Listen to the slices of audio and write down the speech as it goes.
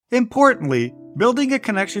Importantly, building a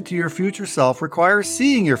connection to your future self requires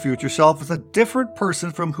seeing your future self as a different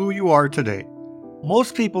person from who you are today.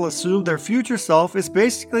 Most people assume their future self is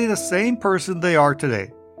basically the same person they are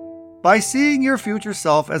today. By seeing your future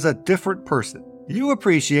self as a different person, you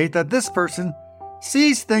appreciate that this person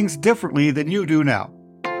sees things differently than you do now.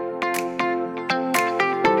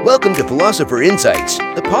 Welcome to Philosopher Insights,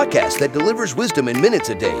 the podcast that delivers wisdom in minutes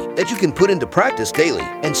a day that you can put into practice daily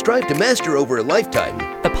and strive to master over a lifetime.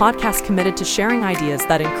 The podcast committed to sharing ideas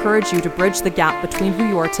that encourage you to bridge the gap between who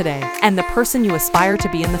you are today and the person you aspire to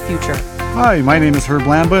be in the future. Hi, my name is Herb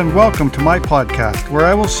Lamba, and welcome to my podcast, where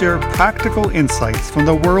I will share practical insights from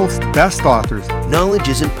the world's best authors. Knowledge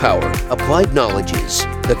isn't power. Applied knowledge is.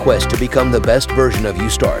 The quest to become the best version of you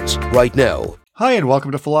starts right now. Hi, and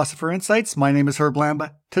welcome to Philosopher Insights. My name is Herb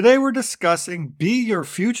Lamba. Today we're discussing Be Your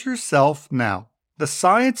Future Self Now, the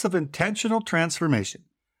Science of Intentional Transformation.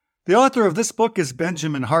 The author of this book is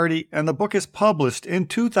Benjamin Hardy, and the book is published in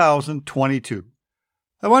 2022.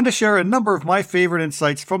 I wanted to share a number of my favorite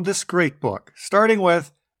insights from this great book, starting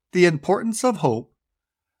with The Importance of Hope,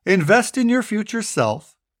 Invest in Your Future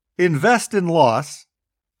Self, Invest in Loss,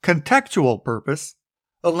 Contextual Purpose,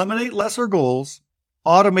 Eliminate Lesser Goals,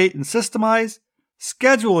 Automate and Systemize,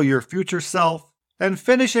 Schedule Your Future Self, and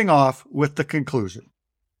finishing off with the conclusion.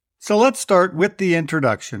 So let's start with the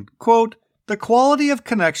introduction. Quote, "The quality of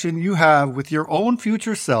connection you have with your own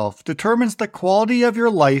future self determines the quality of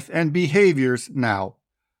your life and behaviors now.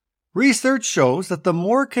 Research shows that the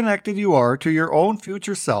more connected you are to your own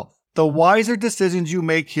future self, the wiser decisions you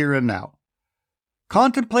make here and now.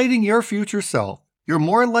 Contemplating your future self, you're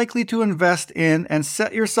more likely to invest in and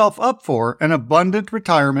set yourself up for an abundant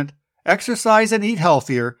retirement, exercise and eat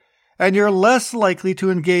healthier, and you're less likely to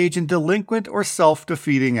engage in delinquent or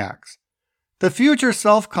self-defeating acts. The future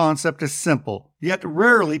self concept is simple, yet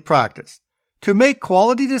rarely practiced. To make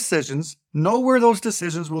quality decisions, know where those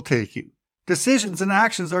decisions will take you. Decisions and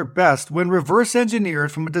actions are best when reverse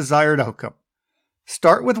engineered from a desired outcome.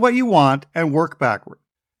 Start with what you want and work backward.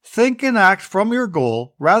 Think and act from your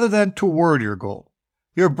goal rather than toward your goal.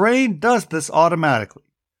 Your brain does this automatically.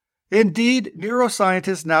 Indeed,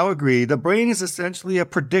 neuroscientists now agree the brain is essentially a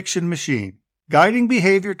prediction machine, guiding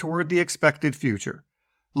behavior toward the expected future.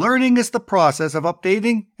 Learning is the process of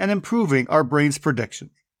updating and improving our brain's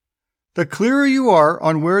predictions. The clearer you are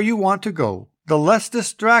on where you want to go, the less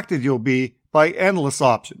distracted you'll be by endless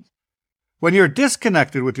options. When you're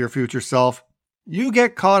disconnected with your future self, you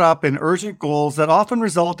get caught up in urgent goals that often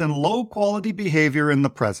result in low-quality behavior in the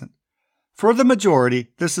present. For the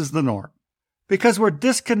majority, this is the norm. Because we're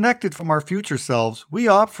disconnected from our future selves, we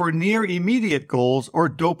opt for near-immediate goals or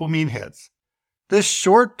dopamine hits. This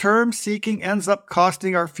short-term seeking ends up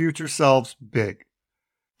costing our future selves big.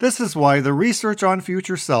 This is why the research on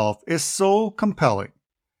future self is so compelling.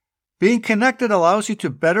 Being connected allows you to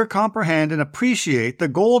better comprehend and appreciate the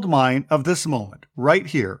gold mine of this moment, right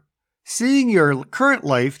here. Seeing your current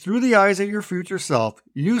life through the eyes of your future self,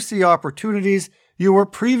 you see opportunities you were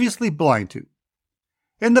previously blind to.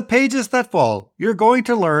 In the pages that follow, you're going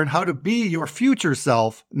to learn how to be your future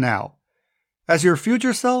self now. As your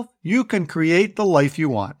future self, you can create the life you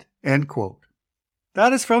want." End quote.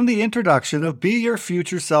 That is from the introduction of Be Your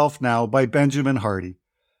Future Self Now by Benjamin Hardy.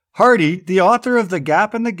 Hardy, the author of The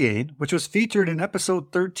Gap and the Gain, which was featured in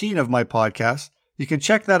episode 13 of my podcast, you can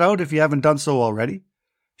check that out if you haven't done so already,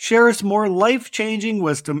 shares more life-changing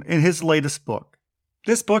wisdom in his latest book.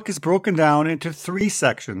 This book is broken down into 3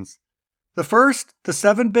 sections. The first, the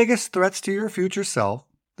 7 biggest threats to your future self.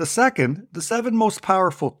 The second, the 7 most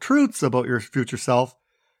powerful truths about your future self.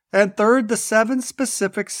 And third, the 7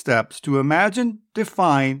 specific steps to imagine,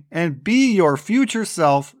 define, and be your future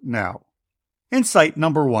self now. Insight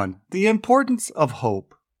number 1, the importance of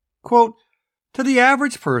hope. Quote, "To the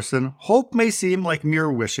average person, hope may seem like mere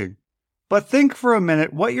wishing. But think for a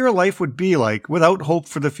minute what your life would be like without hope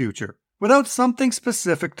for the future. Without something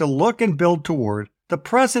specific to look and build toward, the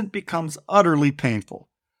present becomes utterly painful.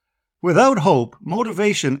 Without hope,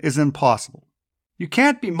 motivation is impossible. You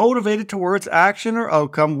can't be motivated towards action or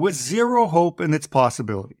outcome with zero hope in its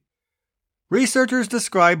possibility. Researchers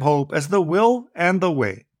describe hope as the will and the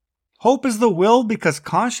way. Hope is the will because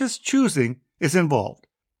conscious choosing is involved.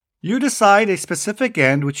 You decide a specific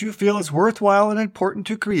end which you feel is worthwhile and important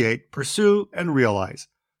to create, pursue, and realize.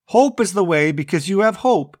 Hope is the way because you have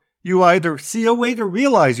hope. You either see a way to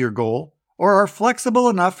realize your goal or are flexible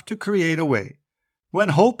enough to create a way. When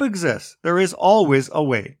hope exists, there is always a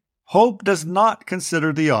way. Hope does not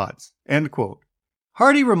consider the odds." End quote.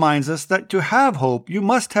 Hardy reminds us that to have hope, you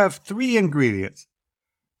must have 3 ingredients.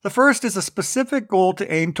 The first is a specific goal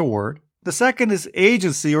to aim toward. The second is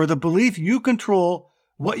agency, or the belief you control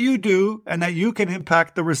what you do and that you can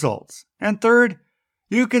impact the results. And third,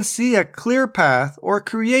 you can see a clear path or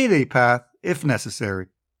create a path if necessary.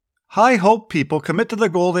 High hope people commit to the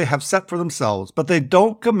goal they have set for themselves, but they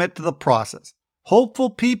don't commit to the process. Hopeful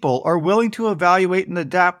people are willing to evaluate and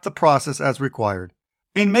adapt the process as required.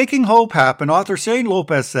 In Making Hope Happen, author Shane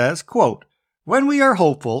Lopez says, quote, "When we are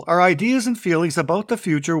hopeful, our ideas and feelings about the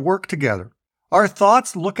future work together. Our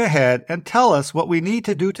thoughts look ahead and tell us what we need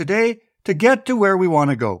to do today to get to where we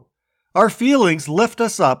want to go. Our feelings lift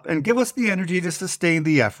us up and give us the energy to sustain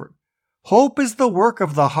the effort. Hope is the work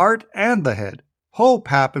of the heart and the head. Hope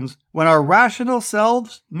happens when our rational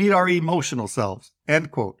selves meet our emotional selves."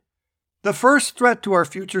 End quote. The first threat to our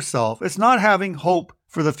future self is not having hope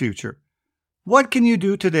for the future. What can you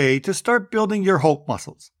do today to start building your hope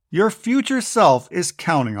muscles? Your future self is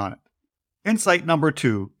counting on it. Insight number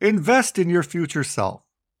 2, invest in your future self.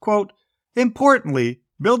 Quote, "Importantly,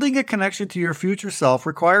 building a connection to your future self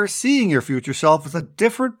requires seeing your future self as a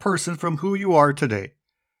different person from who you are today.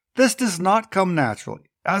 This does not come naturally.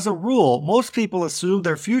 As a rule, most people assume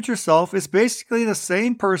their future self is basically the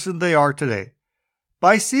same person they are today.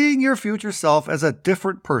 By seeing your future self as a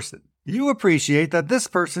different person, you appreciate that this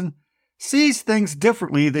person sees things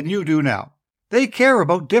differently than you do now. They care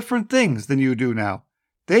about different things than you do now.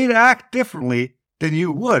 They'd act differently than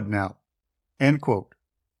you would now." End quote.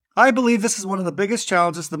 I believe this is one of the biggest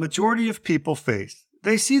challenges the majority of people face.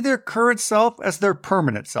 They see their current self as their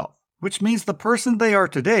permanent self, which means the person they are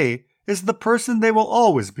today is the person they will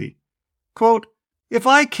always be. Quote, "If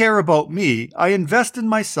I care about me, I invest in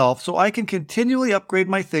myself so I can continually upgrade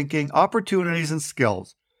my thinking, opportunities, and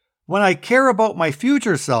skills. When I care about my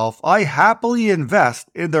future self, I happily invest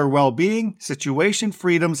in their well-being, situation,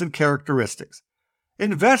 freedoms, and characteristics.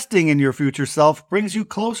 Investing in your future self brings you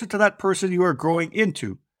closer to that person you are growing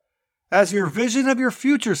into. As your vision of your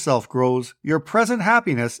future self grows, your present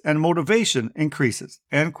happiness and motivation increases."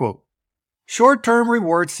 End quote. Short-term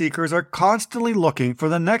reward seekers are constantly looking for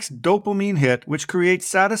the next dopamine hit which creates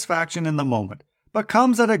satisfaction in the moment, but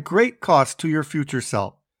comes at a great cost to your future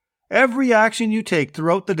self. Every action you take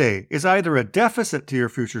throughout the day is either a deficit to your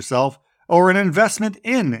future self or an investment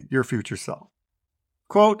in your future self.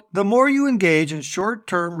 Quote, "The more you engage in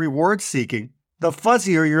short-term reward seeking, the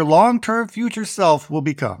fuzzier your long-term future self will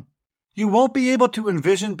become. You won't be able to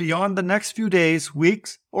envision beyond the next few days,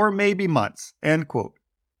 weeks, or maybe months." End quote.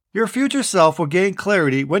 Your future self will gain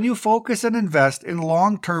clarity when you focus and invest in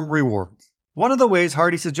long-term rewards. One of the ways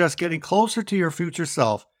Hardy suggests getting closer to your future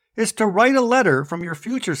self is to write a letter from your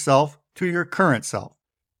future self to your current self.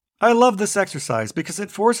 I love this exercise because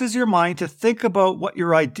it forces your mind to think about what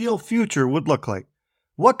your ideal future would look like.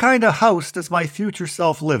 What kind of house does my future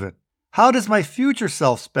self live in? How does my future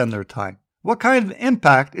self spend their time? What kind of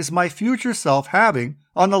impact is my future self having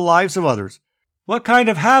on the lives of others? What kind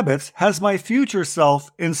of habits has my future self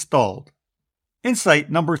installed?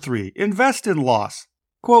 Insight number 3, invest in loss.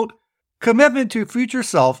 Quote, "Commitment to future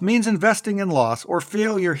self means investing in loss or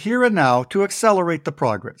failure here and now to accelerate the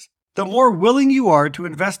progress. The more willing you are to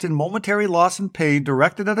invest in momentary loss and pain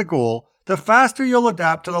directed at a goal, the faster you'll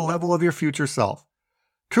adapt to the level of your future self.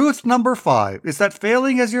 Truth number 5 is that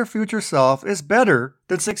failing as your future self is better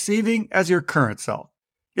than succeeding as your current self.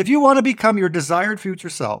 If you want to become your desired future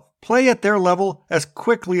self, play at their level as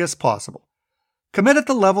quickly as possible. Commit at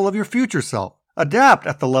the level of your future self. Adapt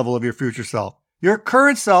at the level of your future self. Your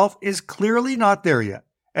current self is clearly not there yet,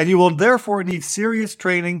 and you will therefore need serious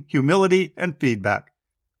training, humility, and feedback.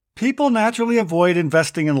 People naturally avoid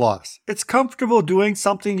investing in loss. It's comfortable doing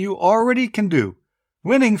something you already can do.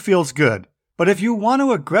 Winning feels good, but if you want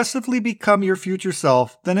to aggressively become your future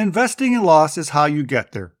self, then investing in loss is how you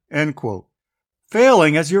get there." End quote.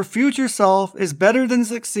 Failing as your future self is better than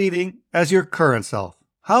succeeding as your current self.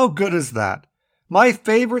 How good is that? My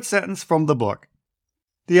favorite sentence from the book.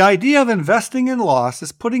 The idea of investing in loss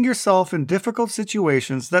is putting yourself in difficult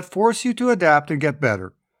situations that force you to adapt and get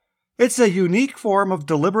better. It's a unique form of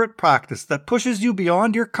deliberate practice that pushes you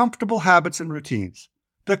beyond your comfortable habits and routines.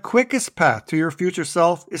 The quickest path to your future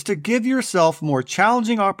self is to give yourself more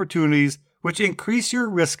challenging opportunities which increase your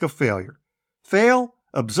risk of failure. Fail,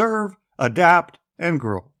 observe, adapt, and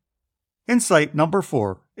grow. Insight number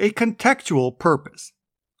 4, a contextual purpose.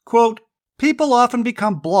 Quote, "People often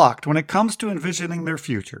become blocked when it comes to envisioning their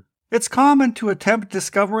future. It's common to attempt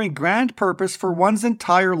discovering grand purpose for one's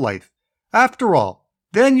entire life. After all,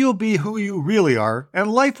 then you'll be who you really are,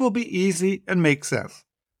 and life will be easy and make sense."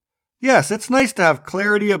 Yes, it's nice to have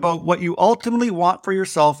clarity about what you ultimately want for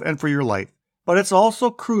yourself and for your life, but it's also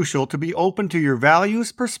crucial to be open to your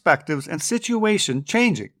values, perspectives, and situation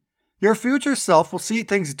changing. Your future self will see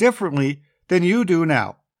things differently than you do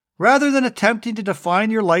now. Rather than attempting to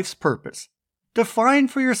define your life's purpose, define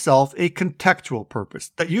for yourself a contextual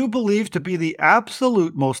purpose that you believe to be the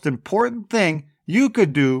absolute most important thing you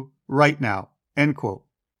could do right now. End quote.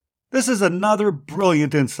 This is another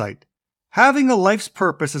brilliant insight. Having a life's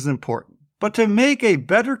purpose is important, but to make a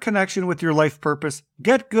better connection with your life purpose,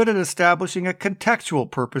 get good at establishing a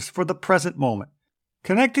contextual purpose for the present moment.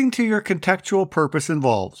 Connecting to your contextual purpose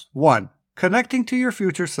involves 1. Connecting to your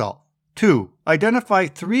future self. 2. Identify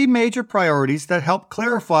 3 major priorities that help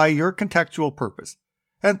clarify your contextual purpose.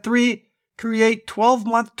 And 3. Create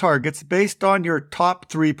 12-month targets based on your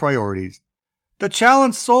top 3 priorities. The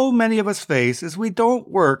challenge so many of us face is we don't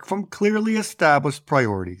work from clearly established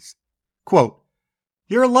priorities. Quote,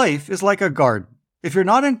 "Your life is like a garden. If you're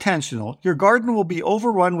not intentional, your garden will be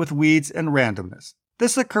overrun with weeds and randomness.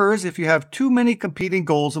 This occurs if you have too many competing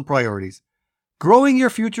goals and priorities. Growing your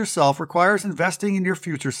future self requires investing in your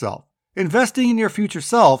future self. Investing in your future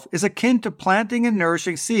self is akin to planting and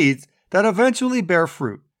nourishing seeds that eventually bear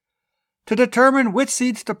fruit. To determine which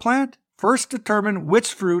seeds to plant, first determine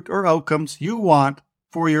which fruit or outcomes you want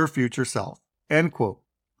for your future self." End quote.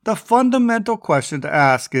 The fundamental question to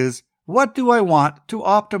ask is, what do I want to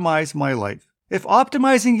optimize my life? If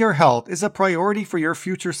optimizing your health is a priority for your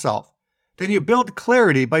future self, then you build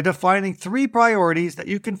clarity by defining 3 priorities that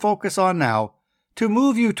you can focus on now to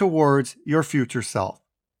move you towards your future self.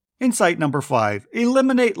 Insight number 5,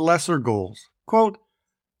 eliminate lesser goals. Quote,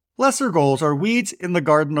 "Lesser goals are weeds in the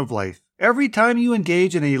garden of life. Every time you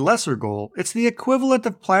engage in a lesser goal, it's the equivalent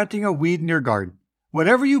of planting a weed in your garden.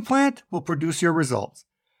 Whatever you plant will produce your results.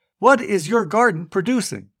 What is your garden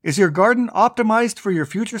producing? Is your garden optimized for your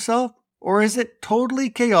future self, or is it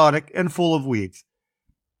totally chaotic and full of weeds?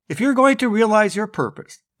 If you're going to realize your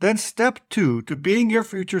purpose, then step 2 to being your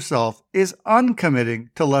future self is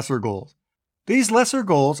uncommitting to lesser goals. These lesser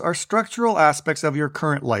goals are structural aspects of your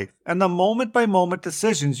current life and the moment-by-moment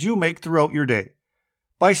decisions you make throughout your day.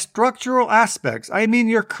 By structural aspects, I mean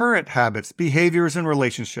your current habits, behaviors, and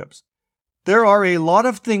relationships. There are a lot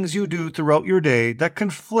of things you do throughout your day that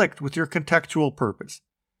conflict with your contextual purpose.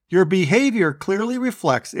 Your behavior clearly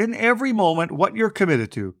reflects in every moment what you're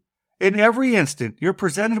committed to. In every instant, you're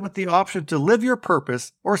presented with the option to live your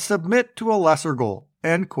purpose or submit to a lesser goal."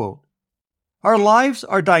 End quote. Our lives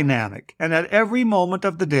are dynamic, and at every moment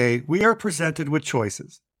of the day, we are presented with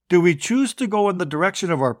choices. Do we choose to go in the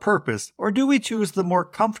direction of our purpose, or do we choose the more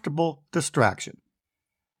comfortable distraction?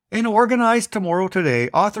 In Organized Tomorrow Today,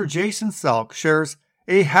 author Jason Selk shares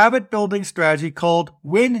a habit-building strategy called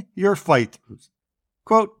Win Your Fight-Throughs.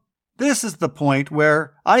 Quote, "This is the point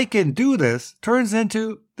where I can do this turns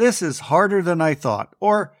into this is harder than I thought,"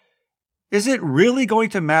 or "Is it really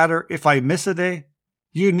going to matter if I miss a day?"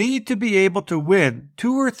 You need to be able to win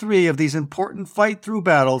 2 or 3 of these important fight-through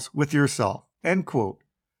battles with yourself. End quote.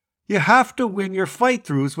 You have to win your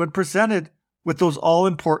fight-throughs when presented with those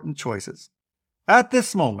all-important choices. At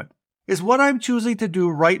this moment, is what I'm choosing to do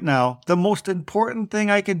right now the most important thing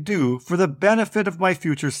I can do for the benefit of my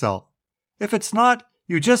future self? If it's not,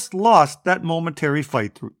 you just lost that momentary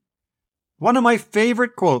fight-through. One of my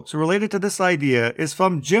favorite quotes related to this idea is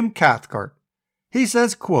from Jim Cathcart. He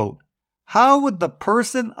says, quote, "How would the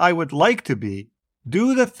person I would like to be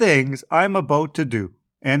do the things I'm about to do?"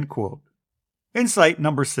 End quote. Insight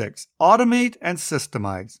number 6, automate and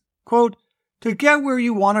systemize. Quote, "To get where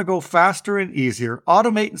you want to go faster and easier,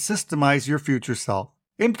 automate and systemize your future self.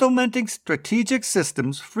 Implementing strategic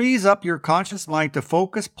systems frees up your conscious mind to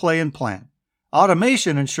focus, play, and plan.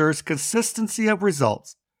 Automation ensures consistency of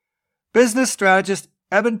results. Business strategist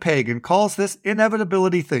Eben Pagan calls this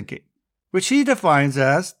inevitability thinking, which he defines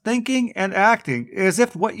as thinking and acting as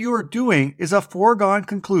if what you are doing is a foregone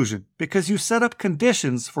conclusion because you set up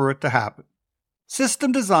conditions for it to happen.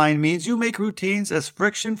 System design means you make routines as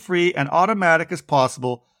friction-free and automatic as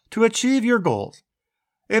possible to achieve your goals.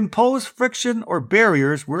 Impose friction or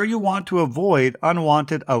barriers where you want to avoid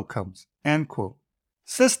unwanted outcomes." End quote.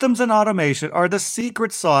 Systems and automation are the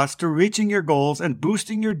secret sauce to reaching your goals and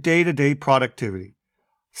boosting your day-to-day productivity.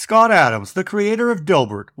 Scott Adams, the creator of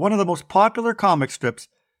Dilbert, one of the most popular comic strips,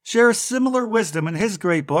 shares similar wisdom in his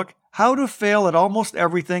great book, How to Fail at Almost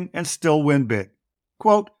Everything and Still Win Big.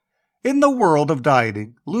 Quote, "In the world of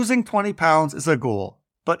dieting, losing 20 pounds is a goal,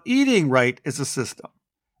 but eating right is a system.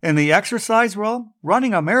 In the exercise realm,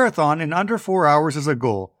 running a marathon in under 4 hours is a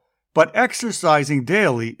goal, but exercising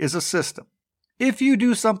daily is a system. If you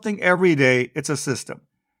do something every day, it's a system.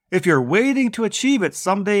 If you're waiting to achieve it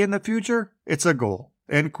someday in the future, it's a goal."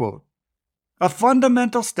 End quote. A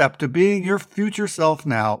fundamental step to being your future self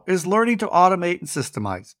now is learning to automate and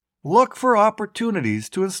systemize. Look for opportunities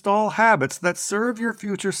to install habits that serve your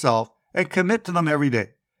future self and commit to them every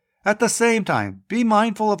day. At the same time, be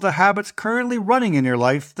mindful of the habits currently running in your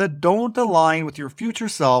life that don't align with your future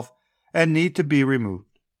self and need to be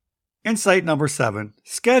removed. Insight number 7.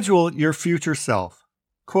 Schedule your future self.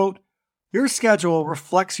 Quote, your schedule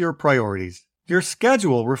reflects your priorities. Your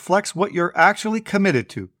schedule reflects what you're actually committed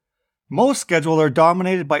to. Most schedules are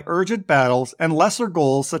dominated by urgent battles and lesser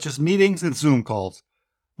goals such as meetings and Zoom calls.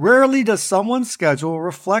 Rarely does someone's schedule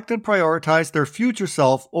reflect and prioritize their future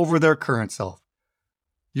self over their current self.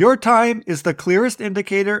 Your time is the clearest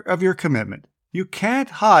indicator of your commitment. You can't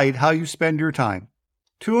hide how you spend your time.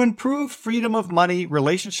 To improve freedom of money,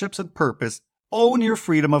 relationships, and purpose, own your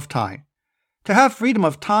freedom of time. To have freedom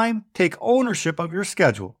of time, take ownership of your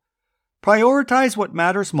schedule. Prioritize what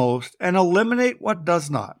matters most and eliminate what does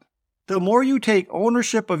not. The more you take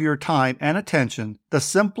ownership of your time and attention, the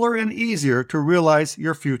simpler and easier to realize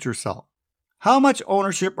your future self. How much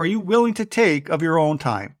ownership are you willing to take of your own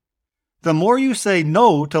time? The more you say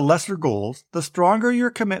no to lesser goals, the stronger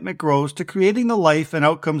your commitment grows to creating the life and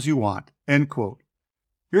outcomes you want. End quote.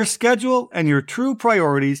 Your schedule and your true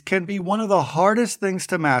priorities can be one of the hardest things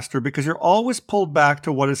to master because you're always pulled back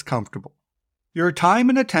to what is comfortable. Your time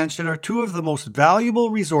and attention are two of the most valuable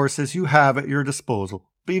resources you have at your disposal.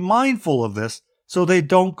 Be mindful of this so they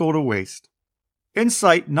don't go to waste.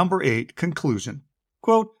 Insight number 8, conclusion.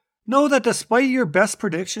 Quote, know that despite your best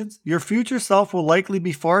predictions, your future self will likely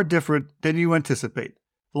be far different than you anticipate.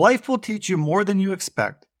 Life will teach you more than you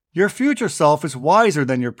expect. Your future self is wiser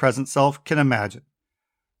than your present self can imagine.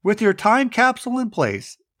 With your time capsule in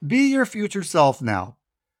place, be your future self now.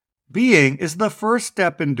 Being is the first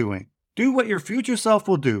step in doing. Do what your future self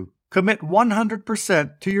will do. Commit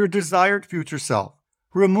 100% to your desired future self.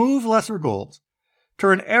 Remove lesser goals.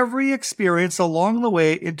 Turn every experience along the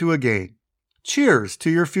way into a gain. Cheers to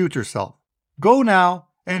your future self. Go now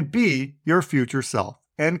and be your future self.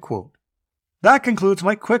 End quote. That concludes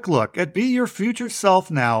my quick look at Be Your Future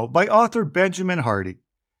Self Now by author Benjamin Hardy.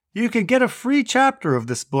 You can get a free chapter of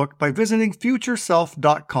this book by visiting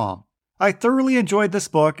futureself.com. I thoroughly enjoyed this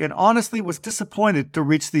book and honestly was disappointed to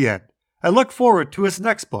reach the end. I look forward to his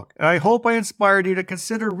next book, and I hope I inspired you to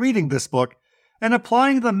consider reading this book and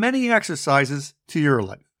applying the many exercises to your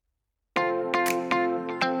life.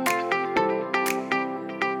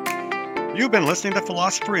 You've been listening to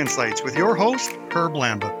Philosopher Insights with your host, Herb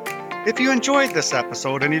Lamba. If you enjoyed this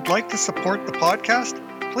episode and you'd like to support the podcast,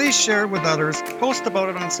 please share it with others, post about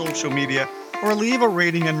it on social media, or leave a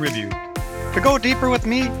rating and review. To go deeper with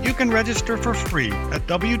me, you can register for free at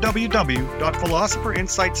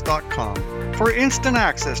www.philosopherinsights.com for instant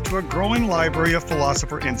access to a growing library of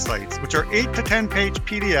Philosopher Insights, which are 8 to 10 page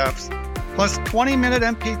PDFs plus 20-minute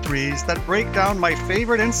MP3s that break down my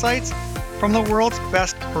favorite insights from the world's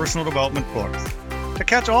best personal development books. To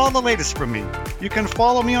catch all the latest from me, you can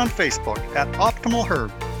follow me on Facebook at Optimal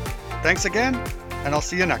Herb. Thanks again, and I'll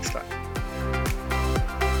see you next time.